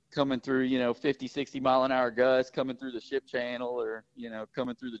 Coming through, 50, 60 mile an hour gusts coming through the ship channel or,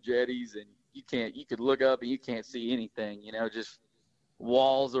 coming through the jetties, and you could look up and you can't see anything, just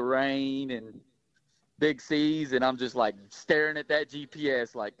walls of rain and big C's, and I'm just like staring at that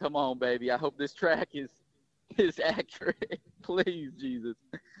GPS like, come on, baby. I hope this track is accurate. Please, Jesus.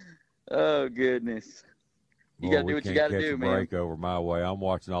 Oh, goodness. You got to do what you got to do, man. Break over my way. I'm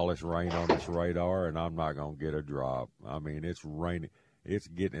watching all this rain on this radar, and I'm not going to get a drop. I mean, it's raining. It's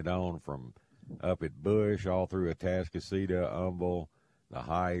getting it on from up at Bush, all through Atascocita, Humble, the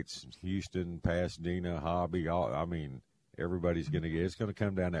Heights, Houston, Pasadena, Hobby. I mean, everybody's going to get – it's going to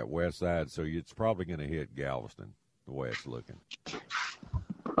come down that west side, so it's probably going to hit Galveston the way it's looking.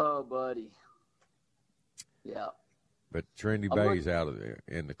 Oh, buddy. Yeah. But Trinity Bay's out of there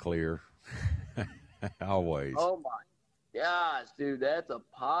in the clear. Always. Oh, my gosh, dude, that's a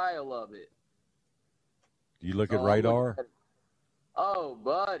pile of it. Do you look at radar? Oh,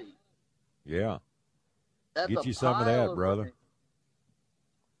 buddy. Yeah. That's Get you some of that, brother.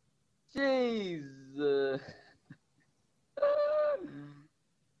 Jeez.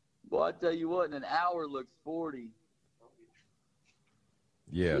 Boy, I tell you what, in an hour looks 40.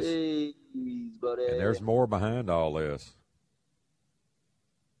 Yes. Jeez, buddy. And there's more behind all this.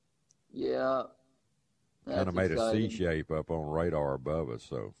 Yeah. Kind of made exciting. A C shape up on radar above us,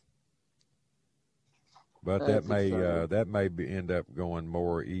 so. But that may end up going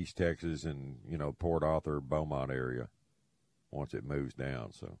more East Texas and Port Arthur, Beaumont area once it moves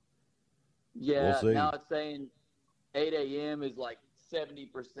down. So. Yeah. We'll see. Now it's saying 8 a.m. is like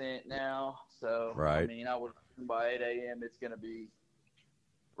 70% now. So right. I mean, I would by 8 a.m. it's going to be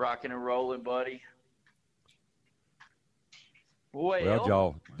rocking and rolling, buddy.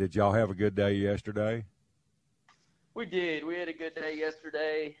 Well, did y'all have a good day yesterday? We did. We had a good day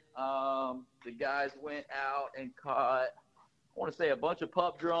yesterday. The guys went out and caught, I want to say, a bunch of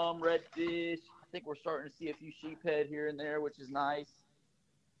pup drum, redfish. I think we're starting to see a few sheephead here and there, which is nice.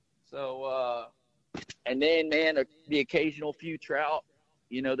 So, and then, man, the occasional few trout,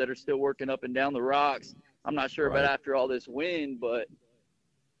 that are still working up and down the rocks. I'm not sure about after all this wind, but,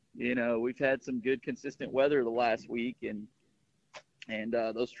 we've had some good, consistent weather the last week, and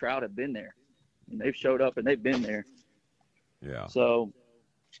those trout have been there. And they've showed up and they've been there. Yeah. So,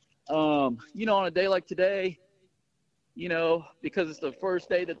 on a day like today, because it's the first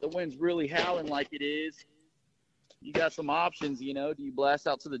day that the wind's really howling like it is, you got some options, do you blast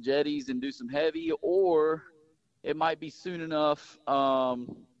out to the jetties and do some heavy, or it might be soon enough,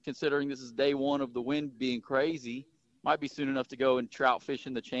 considering this is day one of the wind being crazy, might be soon enough to go and trout fish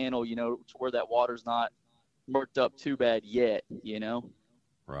in the channel, to where that water's not murked up too bad yet,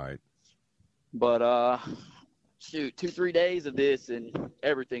 Right. But, 2-3 days of this and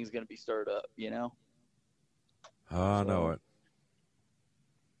everything's going to be stirred up, I know it.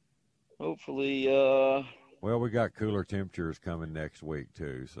 Hopefully, well, we got cooler temperatures coming next week,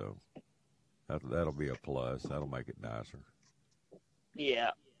 too, so that'll be a plus. That'll make it nicer.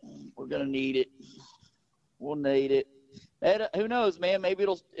 Yeah, we're going to need it. We'll need it. And, who knows, man? Maybe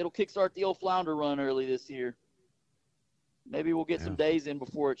it'll kickstart the old flounder run early this year. Maybe we'll get some days in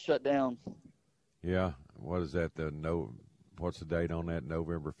before it's shut down. Yeah. What is that? What's the date on that?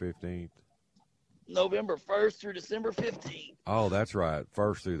 November 15th? November 1st through December 15th. Oh, that's right.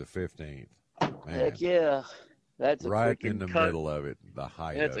 1st through the 15th. Man. Heck yeah. That's right in the middle of it, the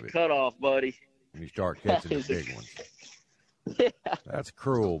height of it. That's a cutoff, buddy. When you start catching the big ones. Yeah. That's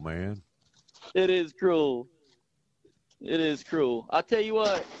cruel, man. It is cruel. It is cruel. I'll tell you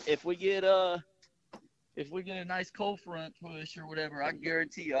what, if we get a nice cold front push or whatever, I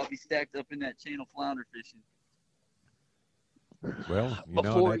guarantee you I'll be stacked up in that channel flounder fishing. Well,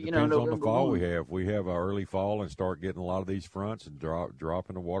 that depends on the fall we have. We have an early fall and start getting a lot of these fronts and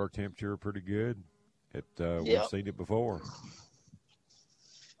dropping the water temperature pretty good. We've seen it before.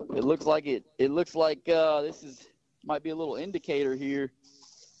 It looks like this might be a little indicator here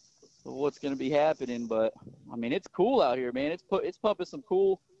of what's going to be happening. But I mean, it's cool out here, man. It's pumping some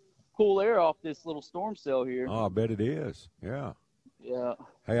cool air off this little storm cell here. Oh, I bet it is. Yeah. Yeah.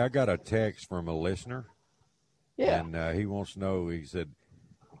 Hey, I got a text from a listener. Yeah. And he wants to know, he said,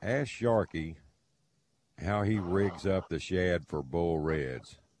 ask Sharky how he rigs up the shad for bull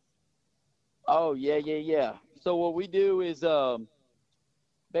reds. Oh, yeah. So what we do is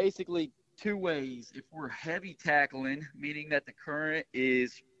basically two ways. If we're heavy tackling, meaning that the current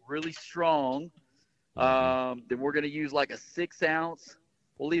is really strong, then we're going to use like a 6 ounce.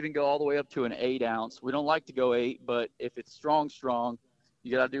 We'll even go all the way up to an 8 ounce. We don't like to go 8, but if it's strong,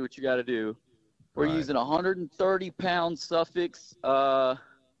 you got to do what you got to do. We're using 130-pound suffix, like a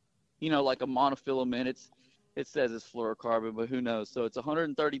monofilament. It says it's fluorocarbon, but who knows? So it's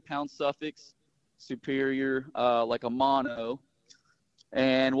 130-pound suffix, superior, like a mono.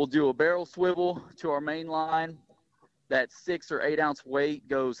 And we'll do a barrel swivel to our main line. that 6 or 8 ounce weight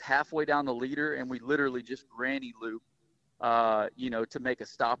goes halfway down the leader, and we literally just granny loop, to make a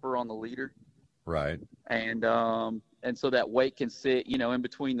stopper on the leader. Right. And so that weight can sit, in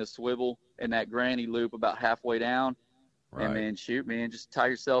between the swivel and that granny loop about halfway down. Right. And then shoot, man, just tie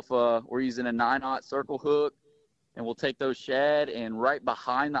yourself. We're using a 9/0 circle hook, and we'll take those shad, and right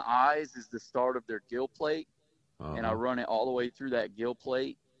behind the eyes is the start of their gill plate. And I run it all the way through that gill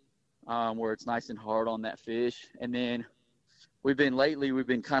plate, where it's nice and hard on that fish. And then we've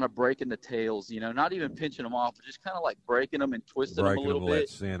been kind of breaking the tails, not even pinching them off, but just kind of like breaking them and twisting them a little bit. Let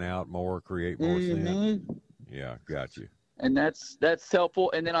sin out more, create more sin. Yeah, got you. And that's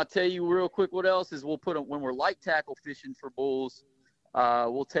helpful. And then I'll tell you real quick what else is we'll put them when we're light tackle fishing for bulls.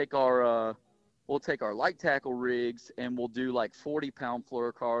 We'll take our light tackle rigs, and we'll do like 40-pound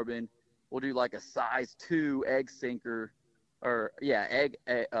fluorocarbon. We'll do like a size 2 egg sinker,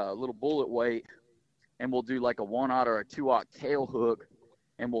 little bullet weight, and we'll do like a 1/0 or a 2/0 tail hook,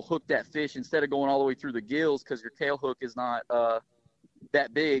 and we'll hook that fish instead of going all the way through the gills, because your tail hook is not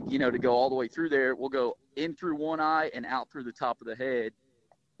that big, to go all the way through there. We'll go in through one eye and out through the top of the head,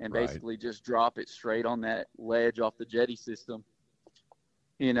 and basically just drop it straight on that ledge off the jetty system,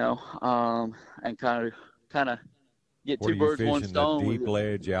 and kind of get two birds, one stone. The deep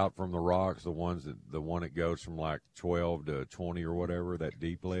ledge out from the rocks, the one that goes from like 12 to 20 or whatever, that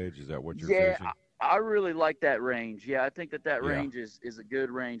deep ledge, is that what you're fishing? I really like that range. Yeah, I think that range is a good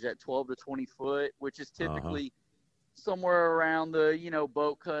range, at 12 to 20 foot, which is typically somewhere around the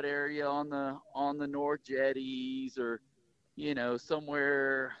boat cut area on the north jetties, or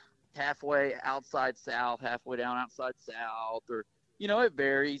somewhere halfway outside south, halfway down outside south, or it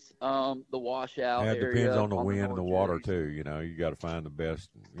varies. The washout area. It depends on the wind and the water too. You got to find the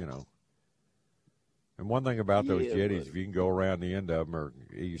best. And one thing about those jetties, if you can go around the end of them or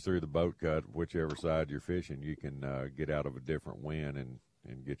ease through the boat cut, whichever side you're fishing, you can get out of a different wind and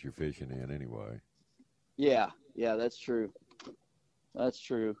get your fishing in anyway. Yeah, that's true. That's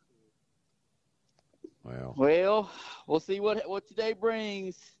true. Well, we'll see what today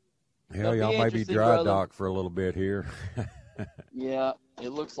brings. Hell, y'all may be dry dock for a little bit here. Yeah, it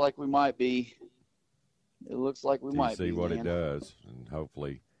looks like we might be. See what it does, and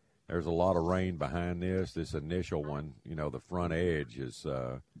hopefully there's a lot of rain behind this. This initial one, the front edge is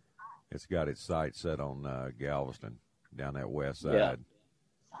it's got its sight set on Galveston down that west side.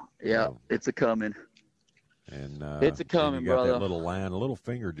 Yeah, it's a coming. And it's a coming, you got brother. That little line, a little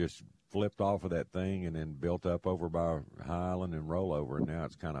finger just flipped off of that thing and then built up over by High Island and Rollover, and now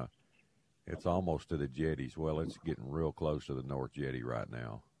it's almost to the jetties. Well, it's getting real close to the North Jetty right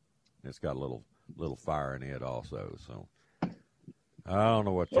now. It's got a little fire in it also. So I don't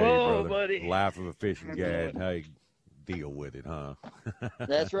know what to tell you, brother. Buddy. Life of a fishing guide. Hey, deal with it, huh?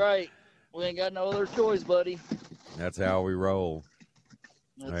 That's right. We ain't got no other choice, buddy. That's how we roll.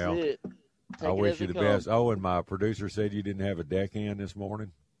 That's it. I wish you the best. Oh, and my producer said you didn't have a deckhand this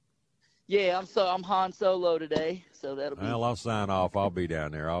morning. Yeah, I'm Han Solo today, so that'll be. Well, I'll sign off. I'll be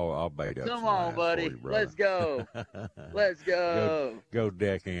down there. I'll bait up. Come on, buddy. Let's go. Let's go. Go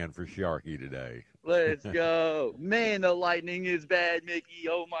deckhand for Sharky today. Let's go. Man, the lightning is bad, Mickey.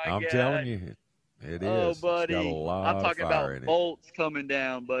 Oh my God. I'm telling you, it is. Oh, buddy. It's got a lot I'm talking of fire about in bolts coming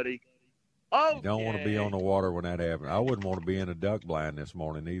down, buddy. Oh, you don't want to be on the water when that happens. I wouldn't want to be in a duck blind this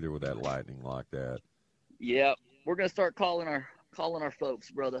morning either with that lightning like that. Yep, we're gonna start calling our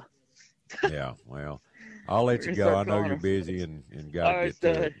folks, brother. Yeah, well, I'll let you go. I know you're busy and got to get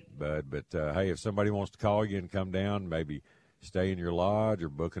to it, bud. But hey, if somebody wants to call you and come down, maybe stay in your lodge or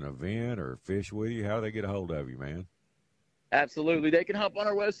book an event or fish with you, how do they get a hold of you, man? Absolutely, they can hop on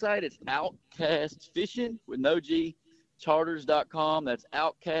our website. It's Outcast Fishing with no G. Charters.com. That's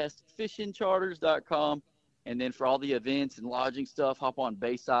outcastfishingcharters.com. And then for all the events and lodging stuff, hop on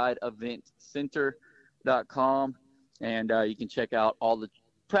BaysideEventCenter.com. And you can check out all the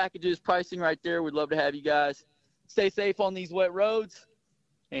packages, pricing right there. We'd love to have you guys. Stay safe on these wet roads.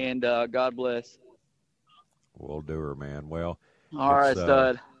 And God bless. We'll do her, man. Well, all right,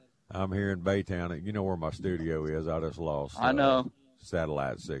 stud. I'm here in Baytown. You know where my studio is. I just lost I know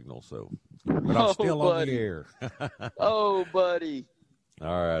satellite signal, so. But I'm still on the air. Oh, buddy.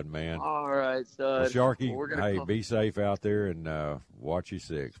 All right, man. All right, stud. Well, Sharky, hey, be safe out there and watch your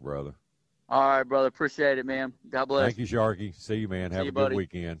six, brother. All right, brother. Appreciate it, man. God bless. Thank you, Sharky. See you, man. Have a good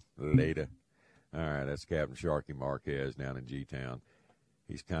weekend. Later. All right, that's Captain Sharky Marquez down in G-Town.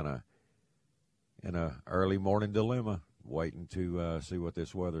 He's kind of in a early morning dilemma, waiting to see what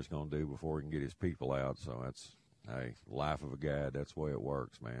this weather's going to do before he can get his people out. So that's, hey, life of a guide. That's the way it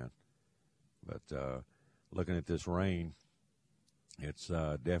works, man. But looking at this rain, it's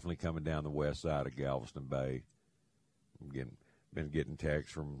definitely coming down the west side of Galveston Bay. Been getting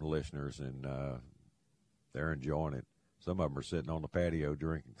texts from listeners, and they're enjoying it. Some of them are sitting on the patio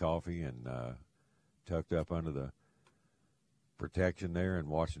drinking coffee and tucked up under the protection there and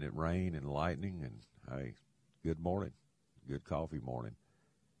watching it rain and lightning. And hey, good morning, good coffee morning.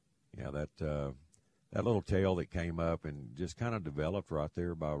 Yeah, that little tail that came up and just kind of developed right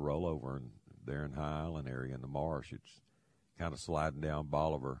there by rollover and there in High Island area in the marsh. It's kind of sliding down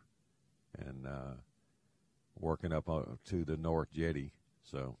Bolivar and working up to the North Jetty.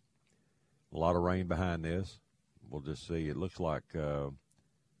 So a lot of rain behind this. We'll just see. It looks like the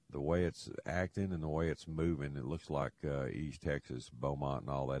way it's acting and the way it's moving, it looks like East Texas, Beaumont, and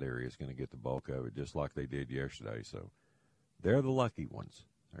all that area is going to get the bulk of it, just like they did yesterday. So they're the lucky ones.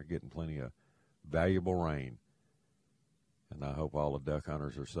 They're getting plenty of valuable rain. And I hope all the duck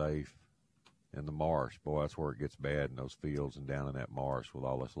hunters are safe. In the marsh, boy, that's where it gets bad in those fields and down in that marsh with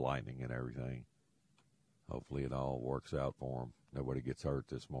all this lightning and everything. Hopefully it all works out for them. Nobody gets hurt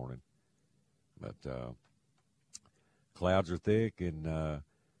this morning. But clouds are thick and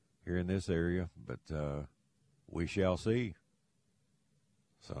here in this area, but we shall see.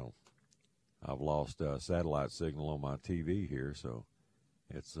 So I've lost satellite signal on my TV here, so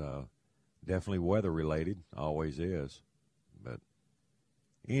it's definitely weather-related, always is. But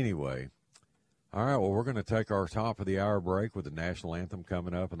anyway, all right, well, we're going to take our top of the hour break with the national anthem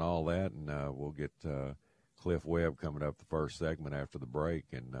coming up and all that, and we'll get Cliff Webb coming up the first segment after the break,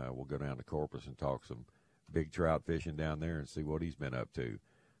 and we'll go down to Corpus and talk some big trout fishing down there and see what he's been up to.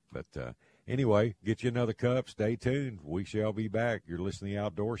 But anyway, get you another cup. Stay tuned. We shall be back. You're listening to The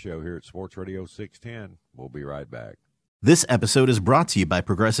Outdoor Show here at Sports Radio 610. We'll be right back. This episode is brought to you by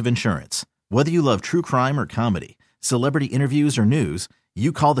Progressive Insurance. Whether you love true crime or comedy, celebrity interviews or news,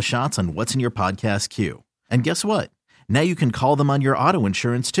 you call the shots on what's in your podcast queue. And guess what? Now you can call them on your auto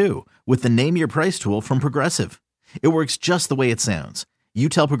insurance too with the Name Your Price tool from Progressive. It works just the way it sounds. You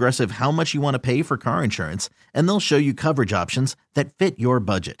tell Progressive how much you want to pay for car insurance, and they'll show you coverage options that fit your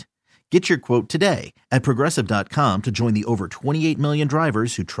budget. Get your quote today at Progressive.com to join the over 28 million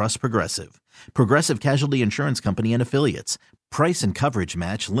drivers who trust Progressive. Progressive Casualty Insurance Company and Affiliates. Price and coverage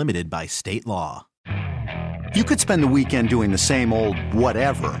match limited by state law. You could spend the weekend doing the same old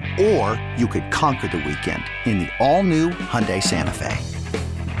whatever, or you could conquer the weekend in the all-new Hyundai Santa Fe.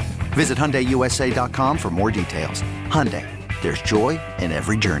 Visit HyundaiUSA.com for more details. Hyundai, there's joy in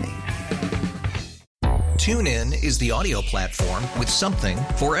every journey. TuneIn is the audio platform with something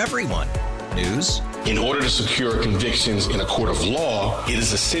for everyone. News. In order to secure convictions in a court of law, it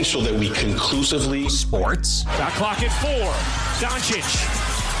is essential that we conclusively. Sports. Shot clock at 4.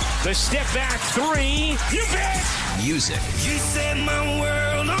 Doncic. The step back 3. You bet. Music. You set my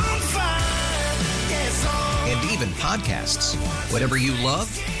world on fire. Yes, and even podcasts. Whatever you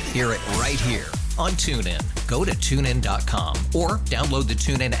love, hear it right here on TuneIn. Go to TuneIn.com or download the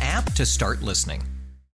TuneIn app to start listening.